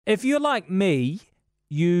if you're like me,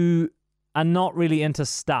 you are not really into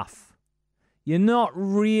stuff. You're not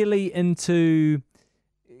really into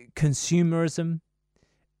consumerism.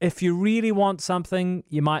 If you really want something,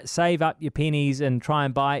 you might save up your pennies and try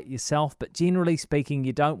and buy it yourself. But generally speaking,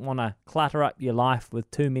 you don't want to clutter up your life with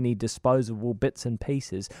too many disposable bits and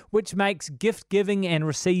pieces, which makes gift giving and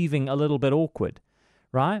receiving a little bit awkward,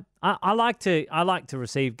 right? I like to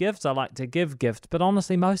receive gifts. I like to give gifts. But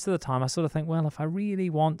honestly, most of the time, I sort of think, well, if I really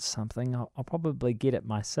want something, I'll probably get it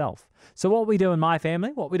myself. So what we do in my family,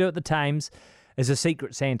 what we do at the Thames, is a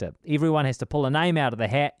secret Santa. Everyone has to pull a name out of the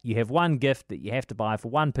hat. You have one gift that you have to buy for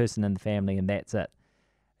one person in the family, and that's it.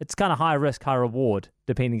 It's kind of high risk, high reward,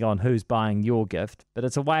 depending on who's buying your gift, but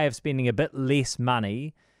it's a way of spending a bit less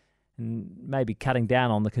money and maybe cutting down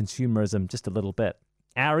on the consumerism just a little bit.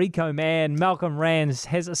 Our eco man, Malcolm Rands,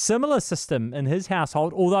 has a similar system in his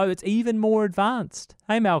household, although it's even more advanced.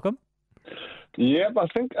 Hey, Malcolm. Yeah, I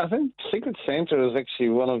think Secret Santa is actually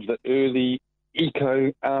one of the early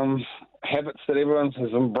eco habits that everyone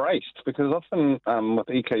has embraced, because often with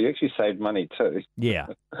eco you actually save money too. Yeah.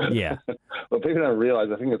 Well, people don't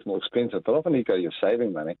realise, I think it's more expensive, but often eco you're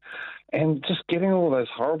saving money. And just getting all those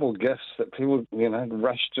horrible gifts that people,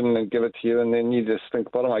 rushed in and give it to you, and then you just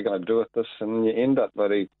think, what am I going to do with this? And you end up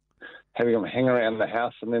having them hang around the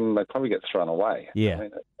house, and then they probably get thrown away. Yeah. I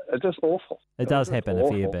mean, it's just awful. It does happen a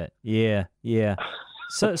fair bit. Yeah.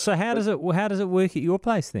 So how does it work at your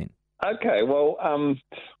place then? Okay, well,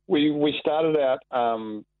 we started out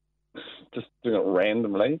just doing it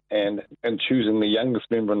randomly and choosing the youngest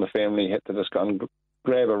member in the family had to just go and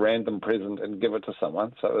grab a random present and give it to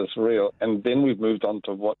someone. So it was real. And then we've moved on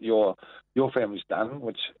to what your family's done,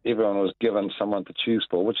 which everyone was given someone to choose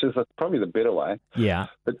for, which is probably the better way. Yeah.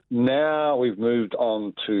 But now we've moved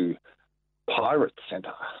on to Pirate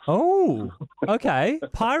Santa. Oh, okay.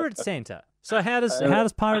 Pirate Santa. So how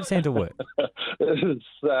does Pirate Santa work? It is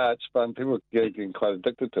such fun. People are getting quite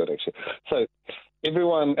addicted to it, actually. So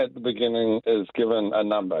everyone at the beginning is given a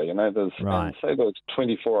number, there's, right. And say there's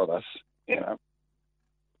 24 of us,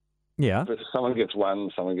 Yeah. But someone gets one,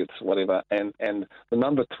 someone gets whatever, and the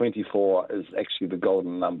number 24 is actually the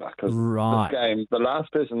golden number, because right. the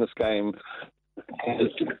last person in this game has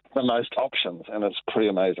the most options, and it's pretty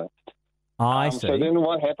amazing. I see. So then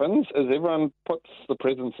what happens is everyone puts the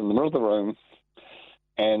presents in the middle of the room,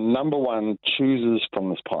 and number one chooses from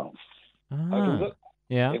this pile. Opens it.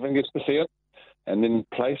 Yeah. Everyone gets to see it, and then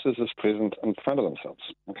places this present in front of themselves.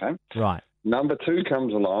 Okay? Right. Number two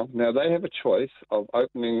comes along. Now, they have a choice of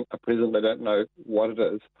opening a present they don't know what it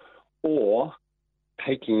is, or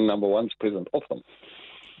taking number one's present off them.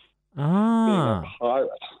 Being a pirate.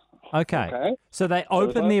 Okay. So they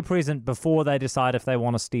open their present before they decide if they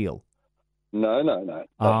want to steal. No. They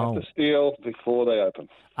have to steal before they open.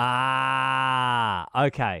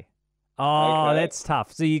 Okay. Okay. That's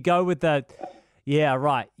tough. So you go with the,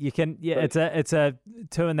 right. You can, it's a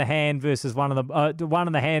two in the hand versus one in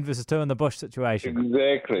the hand versus two in the bush situation.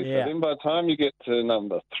 Exactly. Yeah. So then by the time you get to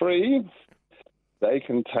number three, they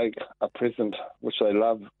can take a present which they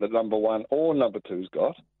love that number one or number two's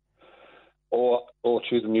got, or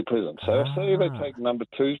choose a new present. So say they take number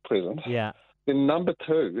two's present, then number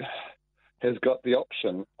two has got the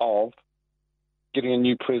option of getting a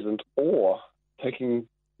new present or taking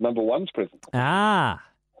number one's present. Yeah,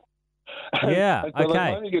 and so they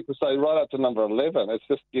only get to say right up to number 11. It's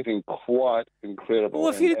just getting quite incredible. Well,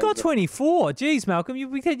 if you've got 24, geez, Malcolm,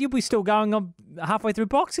 you'll be still going on halfway through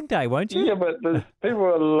Boxing Day, won't you? Yeah, but people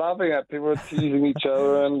are loving it. People are teasing each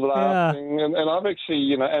other and laughing. And I've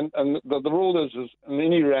actually, and the rule is in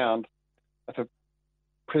any round, if a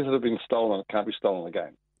present has been stolen, it can't be stolen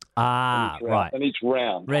again. Right. In each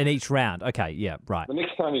round. In each round. Okay, yeah, right. The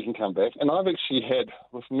next time you can come back. And I've actually had,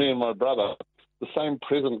 with me and my brother, the same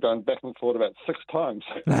present going back and forth about 6 times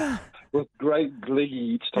with great glee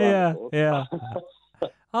each time. Yeah.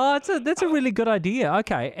 That's a really good idea.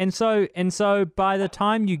 Okay, and so by the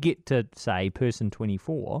time you get to, say, person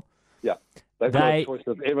 24, they've got a choice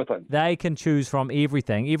of everything. They can choose from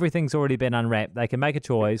everything. Everything's already been unwrapped. They can make a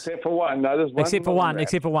choice. Except for one. No, there's one.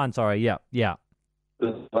 Except for one. Sorry. Yeah.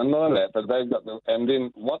 There's one not that, but they've got and then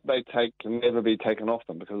what they take can never be taken off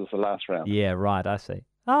them because it's the last round. Yeah, right. I see.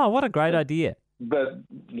 Oh, what a great idea. But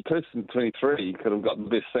the person 23 could have got the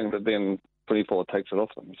best thing, but then 24 takes it off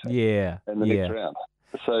them. Yeah. In the next round.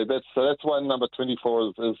 So that's why number 24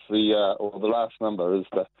 is the or the last number is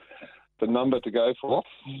the number to go for.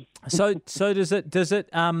 So does it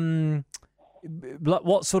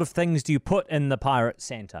what sort of things do you put in the Pirate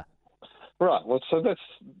Santa? Right. Well, so that's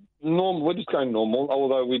normal. We're just going normal,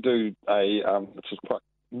 although we do which is quite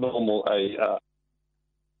normal,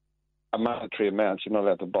 a monetary amount. You're not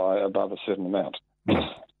allowed to buy above a certain amount.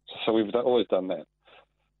 So we've always done that.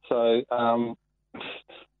 So,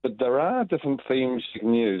 but there are different themes you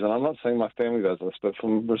can use, and I'm not saying my family does this, but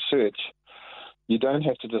from research, you don't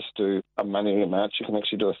have to just do a money amount. You can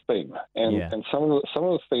actually do a theme, and some of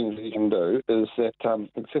the themes that you can do is that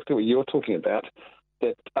exactly what you're talking about.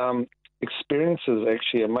 That experiences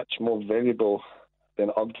actually are much more valuable than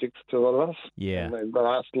objects to a lot of us. Yeah, and they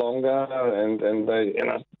last longer, and they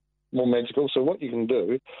more magical. So what you can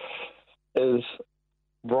do is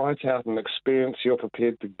write out an experience you're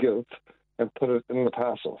prepared to give and put it in the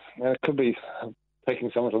parcel. And it could be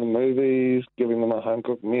taking someone to the movies, giving them a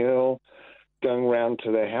home-cooked meal, going around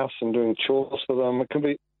to their house and doing chores for them. It could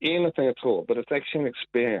be anything at all, but it's actually an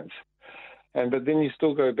experience. But then you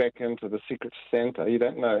still go back into the Secret Santa. You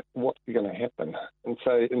don't know what's going to happen. And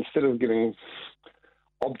so instead of getting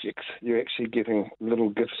objects, you're actually getting little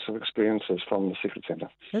gifts of experiences from the Secret Santa.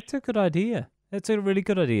 That's a good idea. That's a really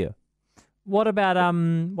good idea. What about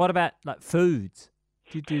like foods?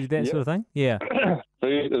 Do you do that sort of thing? Yeah.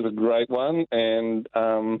 Food is a great one, and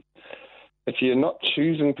if you're not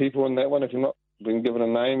choosing people in that one, if you're not being given a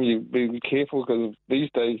name, you be careful, because these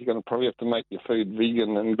days you're going to probably have to make your food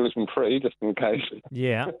vegan and gluten-free just in case.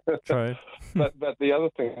 Yeah, true. but the other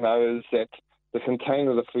thing, though, is that the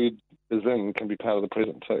container the food is in can be part of the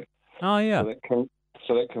present too. Oh, yeah.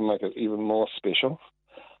 So that can make it even more special.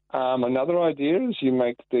 Another idea is you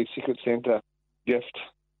make the Secret Santa gift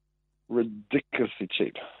ridiculously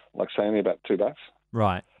cheap, like say only about $2.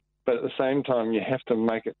 Right. But at the same time, you have to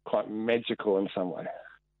make it quite magical in some way.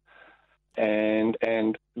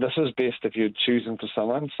 And this is best if you're choosing for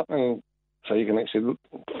someone, something so you can actually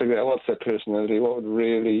figure out what's their personality, what would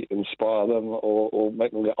really inspire them or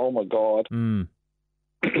make them go, oh, my God. Mm.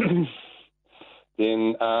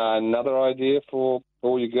 Then another idea for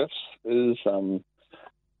all your gifts is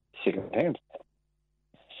second hand.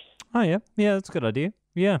 Oh, yeah. Yeah, that's a good idea.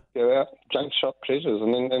 Yeah. Go out, junk shop treasures.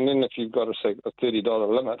 And then if you've got a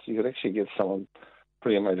 $30 limit, you could actually get some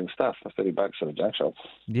pretty amazing stuff for $30 at a junk shop.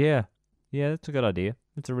 Yeah. Yeah, that's a good idea.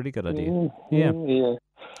 It's a really good idea. Yeah. Yeah.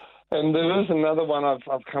 And there is another one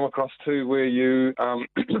I've come across too, where you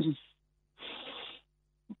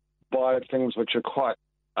buy things which are quite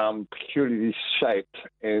peculiarly shaped,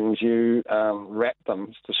 and you wrap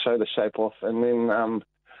them to show the shape off, and then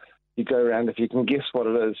you go around. If you can guess what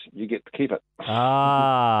it is, you get to keep it.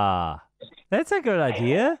 Ah, that's a good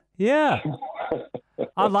idea. Yeah.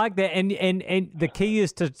 I like that, and the key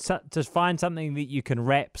is to find something that you can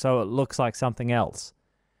wrap so it looks like something else.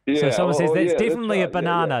 Yeah, so someone says, that's definitely right. a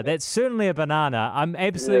banana. Yeah. That's certainly a banana. I'm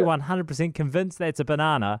absolutely 100% convinced that's a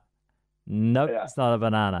banana. Nope, it's not a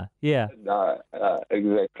banana. Yeah. No,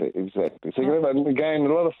 exactly. So you're going to gain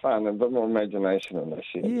a lot of fun and a bit more imagination in this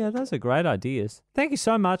year. Yeah, those are great ideas. Thank you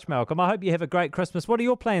so much, Malcolm. I hope you have a great Christmas. What are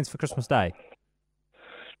your plans for Christmas Day?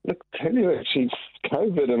 Look, tell you actually,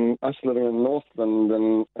 COVID and us living in Northland,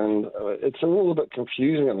 and it's a little bit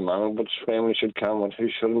confusing at the moment, which family should come and who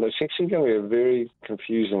shouldn't. It's actually going to be a very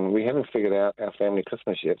confusing. We haven't figured out our family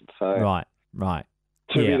Christmas yet. So Right.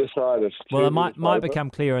 To be decided. Well, it might become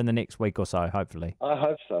clear in the next week or so, hopefully. I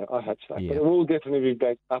hope so. Yeah. But it will definitely be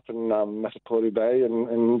back up in Matapori Bay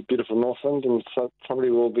in beautiful Northland, and so probably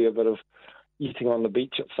will be a bit of eating on the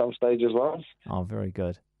beach at some stage as well. Oh, very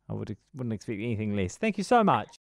good. I wouldn't expect anything less. Thank you so much.